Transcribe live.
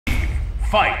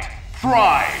Fight!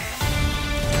 Thrive!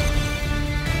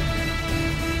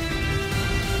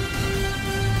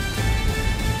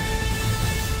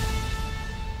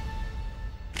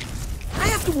 I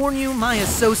have to warn you, my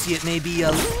associate may be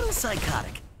a little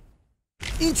psychotic.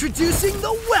 Introducing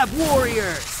the Web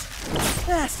Warriors!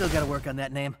 Still gotta work on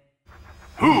that name.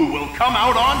 Who will come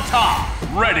out on top?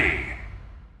 Ready!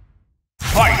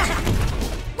 Fight!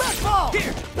 Left ball!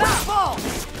 Here! Left ball!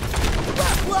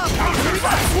 Left love! Here we go!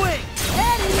 Swing!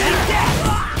 Eddie!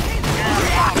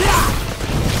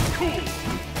 Cool!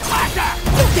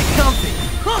 Don't get comfy!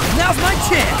 Now's my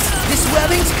chance! This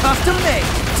webbing's custom made!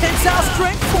 Tensile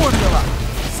strength formula!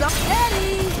 Some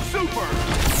Eddie! Super!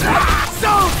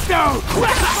 Soul Stone!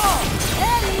 Left ball!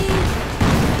 Eddie!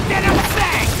 Venom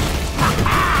thing!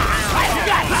 I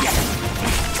got you!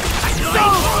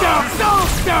 Soul Stone! Soul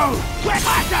Stone!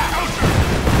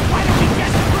 Why don't we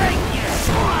just break you?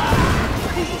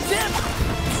 Zip!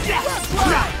 Left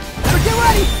line! Better get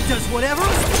ready! Does whatever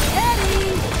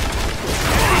Eddie!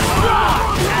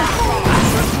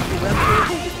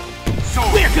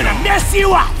 We're gonna mess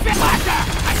you up!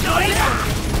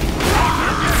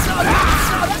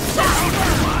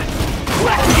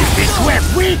 You think we're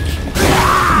weak?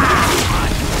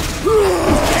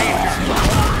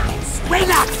 We're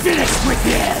not finished with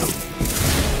you!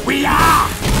 We are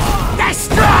the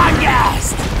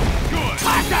strongest!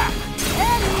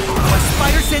 My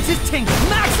spider senses tingle!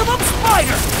 Maximum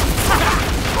spider!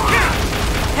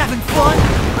 Having fun?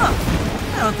 Huh.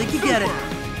 I don't think you get it.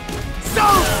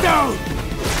 Soul Stone!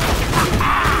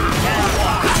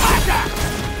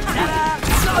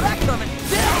 Saw that coming.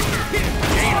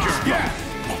 Danger!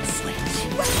 Let's switch.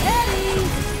 Eddie!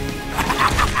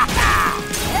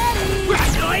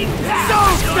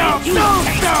 Soul Stone! Soul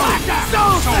Stone!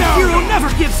 Soul Stone! Hero never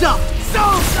gives up!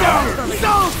 Soul Stone!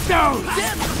 Soul Stone!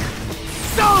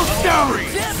 Soul Stone!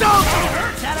 Soul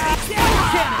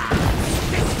Cannon!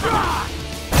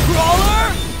 Crawler!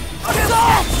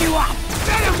 Assault! you up!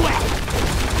 Venom Web!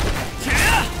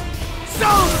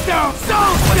 Soul Stone!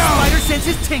 Soul My Stone! spider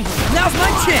senses tingle. Now's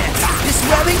my chance. This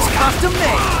webbing's custom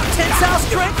made. Tensile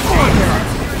strength formula.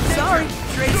 Sorry,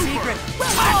 trade secret.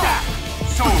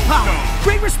 Soul Power. Stone!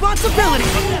 Great responsibility.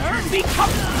 It's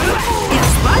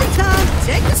spider time.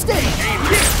 Take the stage.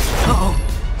 Uh-oh.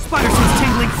 Spider sense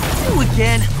tingling. You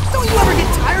again. Don't you ever get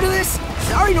tired of this?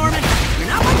 Sorry, Norman. You're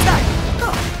not my type.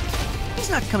 Oh. He's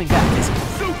not coming back, is he?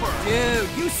 Super! Dude,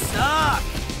 you suck.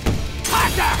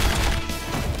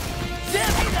 Zip,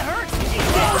 that hurts.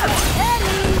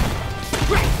 Eddie.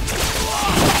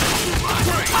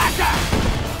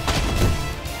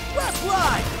 Left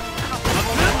line.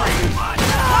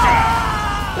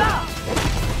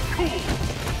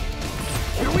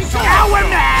 Here we go! Now we're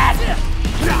mad!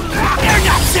 You're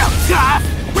not so tough!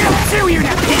 We'll chew you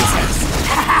to pieces!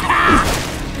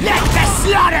 Let the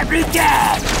slaughter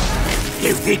begin!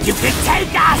 You think you can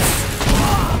take us?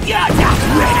 You're not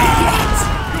ready yet!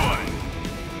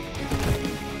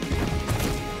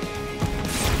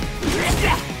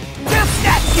 We'll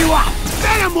snatch you up!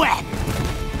 Venom Web!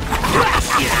 Crush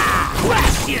you!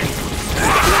 Crush you!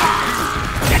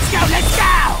 Let's go! Let's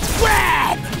go!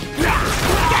 Web!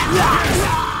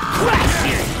 Crush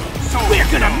you! We're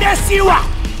gonna mess you up!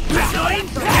 Let's go!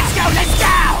 Let's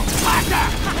go!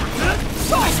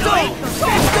 Soul Stone!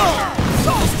 Soul Stone!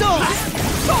 Soul Stone!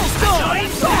 Soul Stone!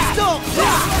 Soul Stone!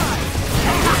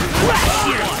 Crush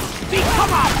you!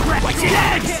 Come on, Brett! What's your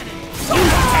legs?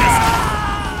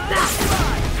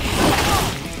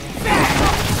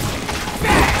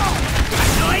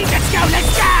 Let's go!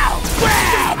 Let's go!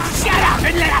 Web! Shut up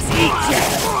and let us eat you!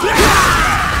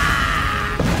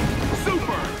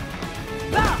 Super!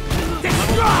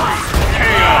 Destroy!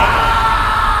 KO!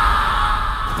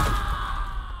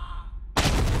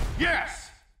 Yes!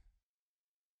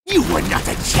 You were not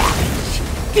a challenge!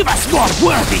 Give us more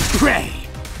worthy prey!